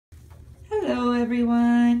Hello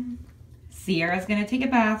everyone. Sierra's gonna take a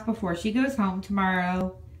bath before she goes home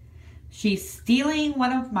tomorrow. She's stealing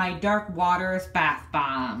one of my Dark Waters bath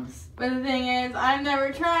bombs. But the thing is, I've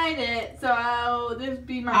never tried it, so this would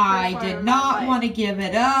be my first I did not want to give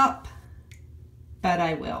it up, but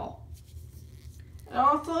I will. It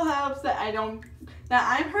also helps that I'm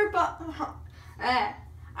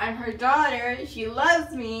her daughter, she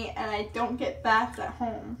loves me, and I don't get baths at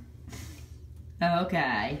home.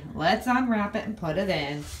 Okay, let's unwrap it and put it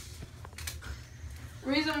in.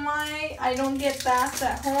 Reason why I don't get baths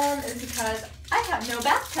at home is because I have no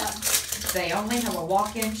bathtub. They only have a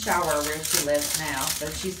walk-in shower where she lives now, so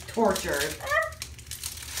she's tortured.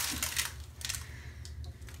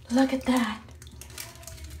 Look at that.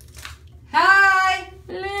 Hi!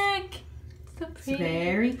 Look. So pretty. It's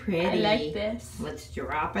very pretty. I like this. Let's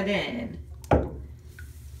drop it in.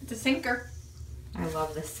 It's a sinker. I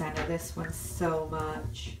love the scent of this one so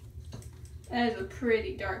much. That is a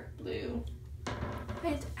pretty dark blue.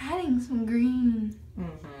 It's adding some green.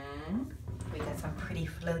 Mm-hmm. We got some pretty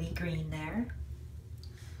floaty green there.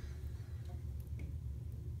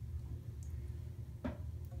 It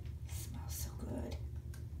smells so good.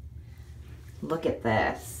 Look at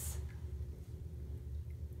this.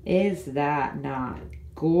 Is that not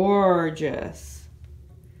gorgeous?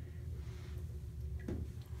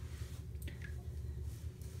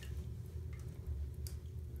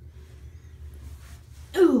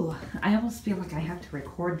 Ooh, I almost feel like I have to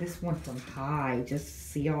record this one from high just to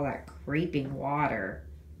see all that creeping water.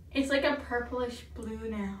 It's like a purplish blue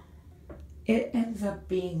now. It ends up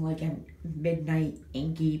being like a midnight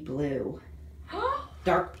inky blue.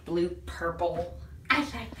 Dark blue purple. I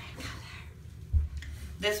like that color.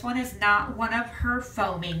 This one is not one of her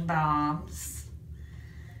foaming bombs.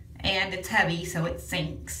 And it's heavy, so it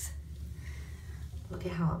sinks. Look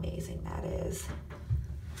at how amazing that is.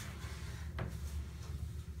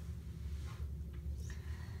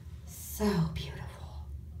 So beautiful.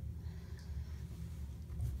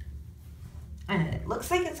 And it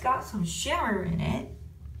looks like it's got some shimmer in it.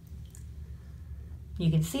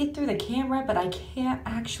 You can see it through the camera, but I can't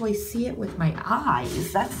actually see it with my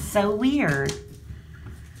eyes. That's so weird.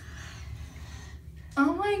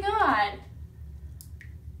 Oh my god.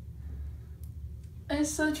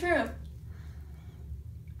 It's so true.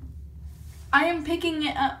 I am picking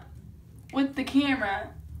it up with the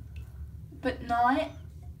camera, but not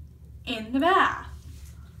in the bath.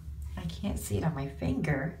 I can't see it on my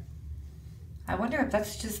finger. I wonder if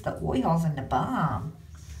that's just the oils in the bomb.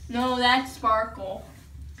 No, that's sparkle.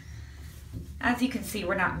 As you can see,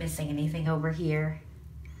 we're not missing anything over here.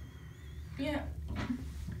 Yeah.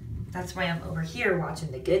 That's why I'm over here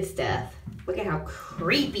watching the good stuff. Look at how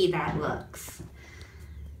creepy that looks.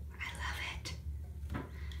 I love it.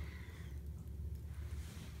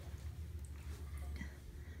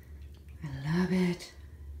 I love it.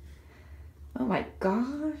 Oh my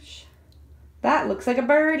gosh. That looks like a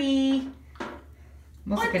birdie.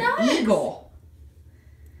 Almost like an eagle.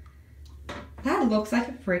 That looks like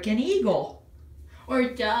a freaking eagle. Or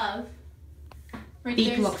a dove. Right,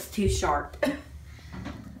 Beak looks too sharp.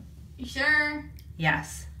 You sure?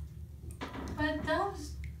 Yes. But a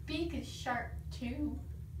dove's beak is sharp too.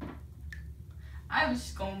 I was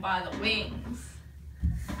just going by the wings.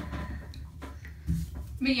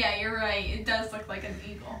 But yeah, you're right. It does look like an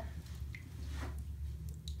eagle.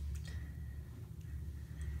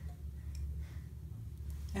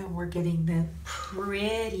 And we're getting the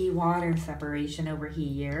pretty water separation over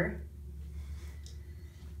here.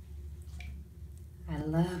 I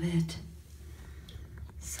love it.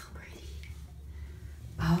 So pretty.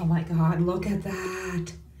 Oh my God, look at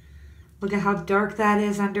that. Look at how dark that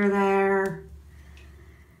is under there.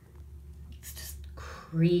 It's just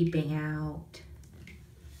creeping out.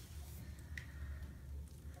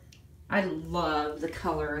 I love the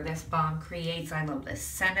color this bomb creates. I love the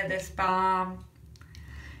scent of this bomb.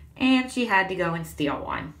 And she had to go and steal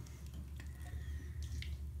one.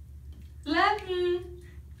 Love me.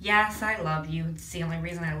 Yes, I love you. It's the only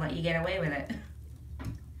reason I let you get away with it.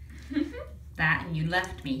 That and you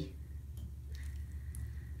left me.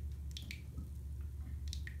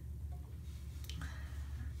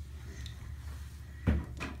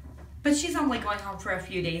 But she's only going home for a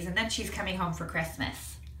few days and then she's coming home for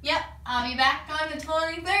Christmas. Yep, I'll be back on the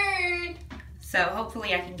 23rd. So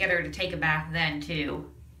hopefully I can get her to take a bath then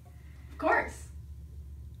too. Of course.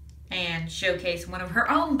 And showcase one of her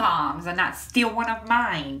own bombs and not steal one of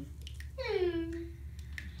mine.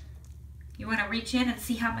 You want to reach in and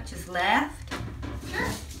see how much is left? Sure.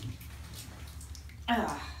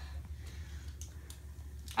 Ugh.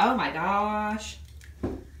 Oh my gosh.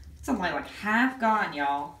 It's only like half gone,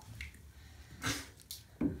 y'all.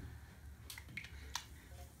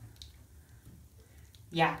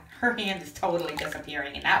 Yeah, her hand is totally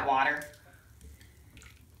disappearing in that water.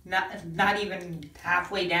 Not even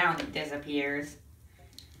halfway down it disappears.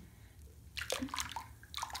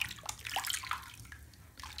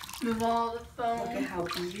 Move all the foam. Look at how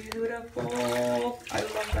beautiful. I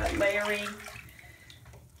love that layering.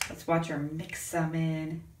 Let's watch her mix some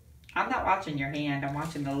in. I'm not watching your hand. I'm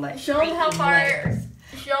watching the layers. Show them how far.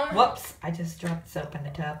 Show them. Whoops. I just dropped soap in the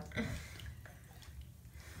tub.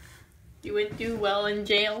 You would do well in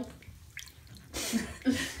jail.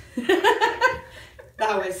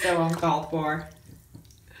 That was so uncalled for.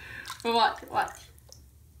 Watch.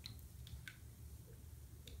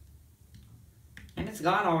 And it's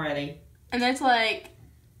gone already. And it's like,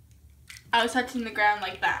 I was touching the ground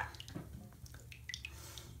like that.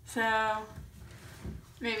 So,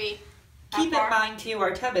 maybe. Keep in mind too,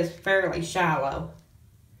 our tub is fairly shallow.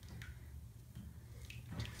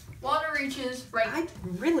 Water reaches right. I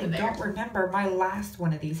really don't remember my last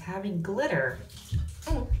one of these having glitter.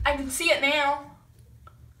 Oh, I can see it now.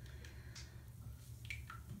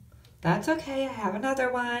 That's okay, I have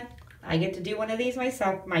another one. I get to do one of these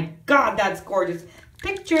myself. My God, that's gorgeous.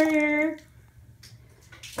 Picture.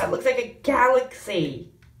 That looks like a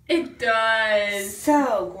galaxy. It does.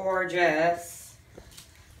 So gorgeous.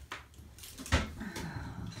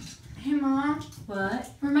 Hey, Mom. What?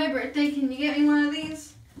 For my birthday, can you get me one of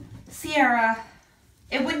these? Sierra,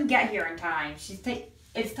 it wouldn't get here in time.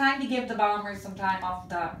 It's time to give the bombers some time off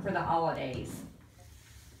for the holidays.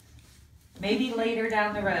 Maybe later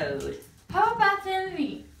down the road. How about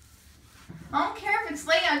Infinity? I don't care if it's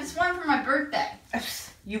late. I just want it for my birthday.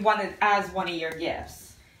 You want it as one of your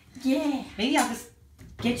gifts. Yeah. Maybe I'll just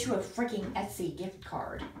get you a freaking Etsy gift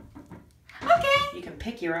card. Okay. You can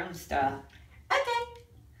pick your own stuff. Okay.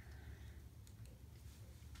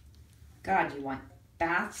 God, you want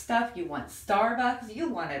bath stuff, you want Starbucks, you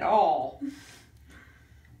want it all.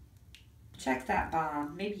 Check that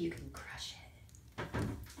bomb. Maybe you can crush it.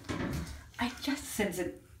 I just since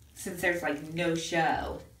there's like no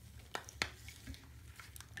show.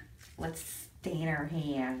 Let's stain our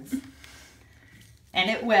hands. And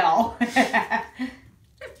it will.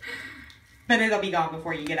 But it'll be gone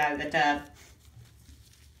before you get out of the tub.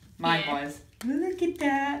 Mine was. Look at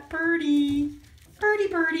that. Birdie. Birdie,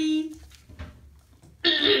 birdie.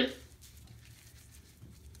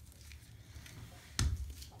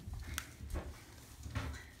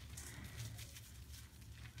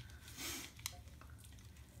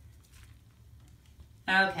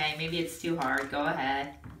 Okay, maybe it's too hard. Go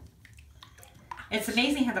ahead. It's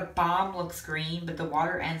amazing how the bomb looks green, but the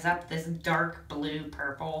water ends up this dark blue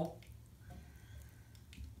purple.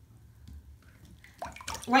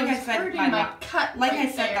 Like I said,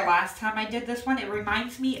 the last time I did this one, it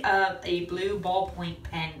reminds me of a blue ballpoint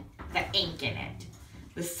pen, the ink in it.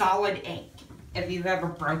 The solid ink. If you've ever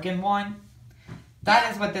broken one,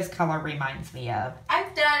 that is what this color reminds me of.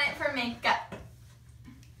 I've done it for makeup.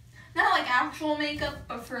 Not like actual makeup,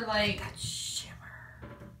 but for like... That shimmer.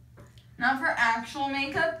 Not for actual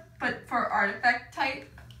makeup, but for artifact type.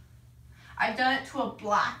 I've done it to a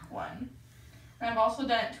black one. And I've also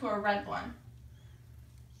done it to a red one.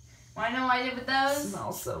 Wanna know what I did with those? It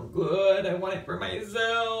smells so good. I want it for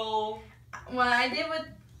myself. What I did with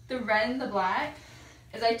the red and the black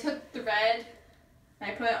is I took the red and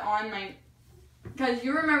I put it on my... Because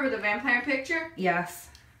you remember the vampire picture? Yes.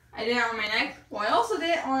 I did it on my neck. Well, I also did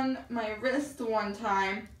it on my wrist one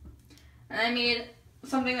time. And I made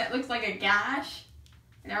something that looks like a gash.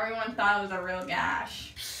 And everyone thought it was a real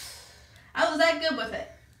gash. I was that good with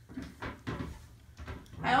it.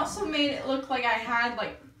 I also made it look like I had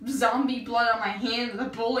like zombie blood on my hand with a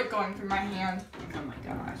bullet going through my hand. Oh my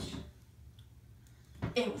gosh.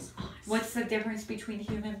 It was awesome. What's the difference between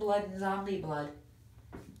human blood and zombie blood?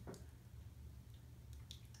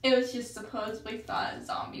 It was just supposedly thought as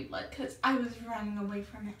zombie blood because I was running away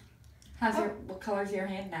from it. What color's your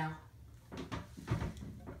hand now?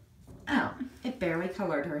 Oh, it barely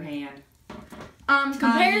colored her hand.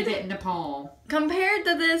 Compared it in the palm. Compared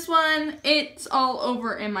to this one, it's all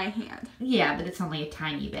over in my hand. Yeah, but it's only a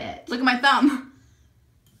tiny bit. Look at my thumb.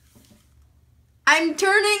 I'm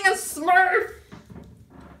turning a Smurf.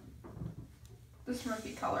 The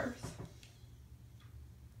Smurfy colors.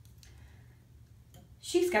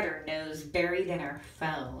 She's got her nose buried in her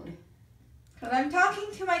phone. Because I'm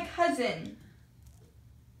talking to my cousin.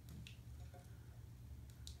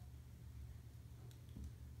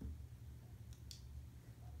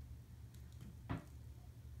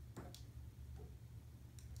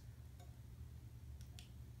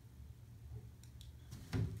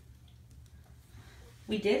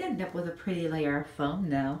 We did end up with a pretty layer of foam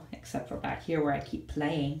though, except for back here where I keep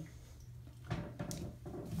playing.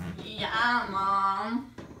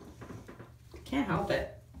 Mom. Can't help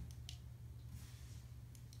it.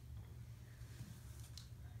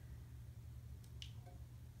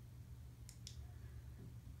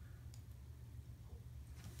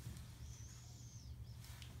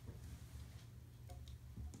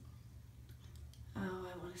 Oh,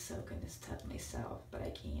 I want to soak in this tub myself, but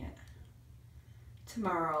I can't.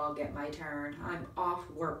 Tomorrow I'll get my turn. I'm off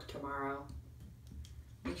work tomorrow.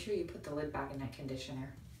 Make sure you put the lid back in that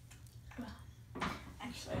conditioner.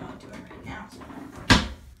 Actually, I want to do it right now.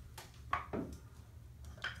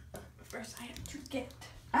 First, I have to get.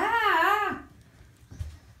 Ah!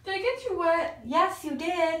 Did I get you wet? Yes, you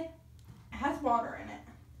did. It has water in it.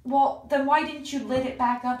 Well, then why didn't you lid it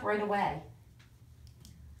back up right away?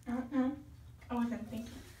 I wasn't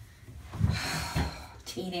thinking.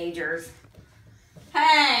 Teenagers.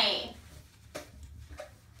 Hey!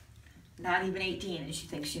 Not even 18 and she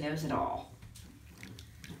thinks she knows it all.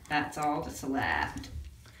 That's all that's left.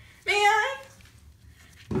 May I?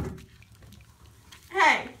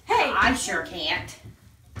 Hey! Hey! I sure can't.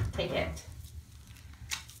 Take it.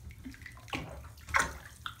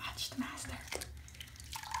 Watch the master.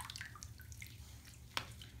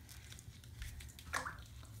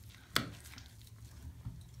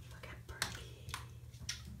 Look at Birdie.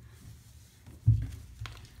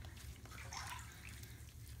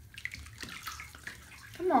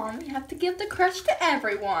 Come on, we have to give the crush to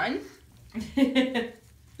everyone.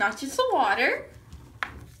 Not just the water.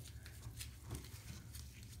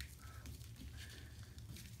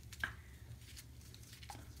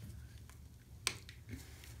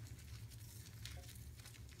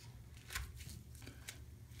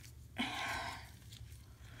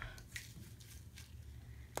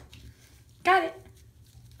 Got it.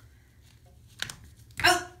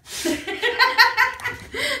 Oh!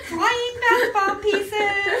 Flying bath bomb pieces!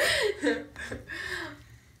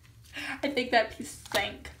 I think that piece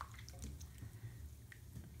sank.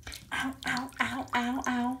 Ow, ow, ow, ow,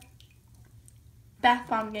 ow. Bath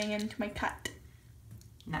bomb getting into my cut.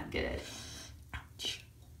 Not good. Ouch.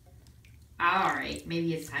 Alright,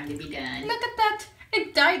 maybe it's time to be done. Look at that.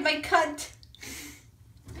 It dyed my cut.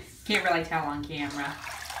 Can't really tell on camera.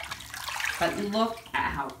 But look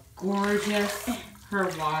at how gorgeous her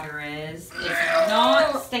water is. It's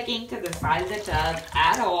not sticking to the side of the tub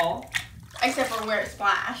at all. Except for where it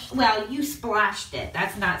splashed. Well, you splashed it.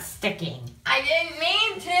 That's not sticking. I didn't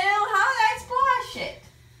mean to. How did I splash it?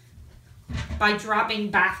 By dropping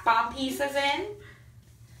bath bomb pieces in.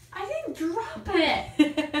 I didn't drop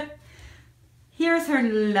it. Here's her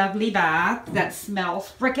lovely bath that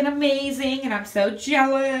smells freaking amazing, and I'm so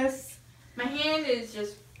jealous. My hand is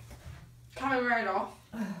just coming right off.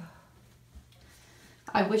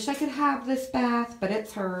 I wish I could have this bath, but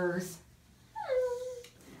it's hers.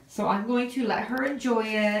 So I'm going to let her enjoy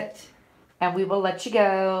it, and we will let you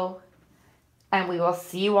go, and we will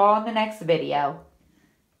see you all in the next video.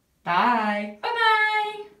 Bye.